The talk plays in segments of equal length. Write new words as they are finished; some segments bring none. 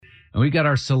And we got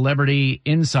our celebrity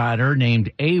insider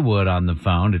named A Wood on the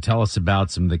phone to tell us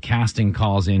about some of the casting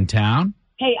calls in town.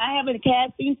 Hey, I have a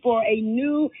casting for a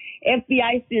new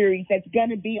FBI series that's going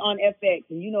to be on FX.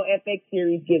 And you know FX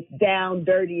series gets down,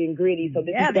 dirty, and gritty, so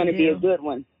this is going to be a good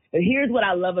one. But here's what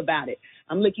I love about it.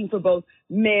 I'm looking for both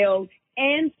males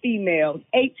and females,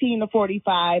 18 to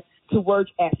 45, to work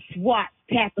as SWAT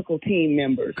tactical team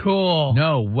members. Cool.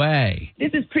 No way.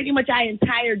 This is pretty much our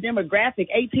entire demographic,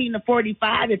 18 to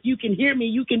 45. If you can hear me,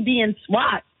 you can be in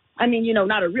SWAT. I mean, you know,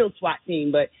 not a real SWAT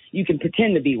team, but you can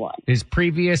pretend to be one. Is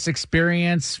previous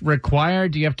experience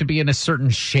required? Do you have to be in a certain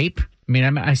shape? I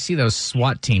mean, I see those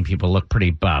SWAT team people look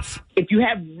pretty buff. If you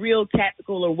have real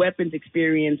tactical or weapons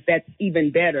experience, that's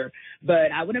even better.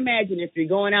 But I would imagine if you're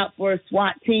going out for a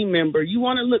SWAT team member, you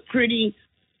want to look pretty,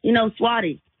 you know,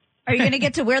 SWAT-y. Are you going to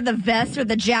get to wear the vest or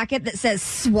the jacket that says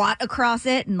SWAT across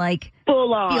it and, like,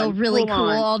 full on, feel really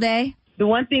cool all day? The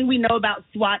one thing we know about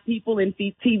SWAT people in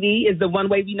TV is the one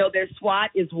way we know they're SWAT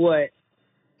is what?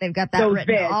 They've got that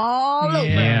written all over.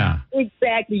 Yeah.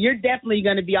 Exactly. You're definitely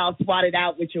going to be all swatted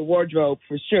out with your wardrobe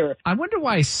for sure. I wonder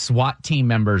why SWAT team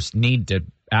members need to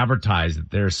advertise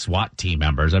that they're SWAT team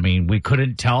members. I mean, we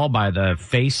couldn't tell by the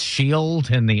face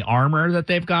shield and the armor that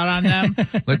they've got on them,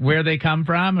 like where they come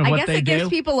from and what they do. I guess it gives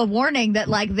people a warning that,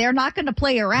 like, they're not going to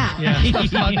play around. Yeah,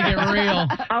 it's about to get real.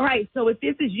 All right, so if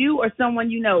this is you or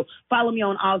someone you know, follow me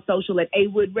on all social at A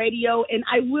Wood Radio, and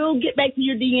I will get back to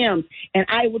your DMs, and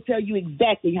I will tell you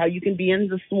exactly how you can be in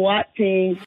the SWAT team.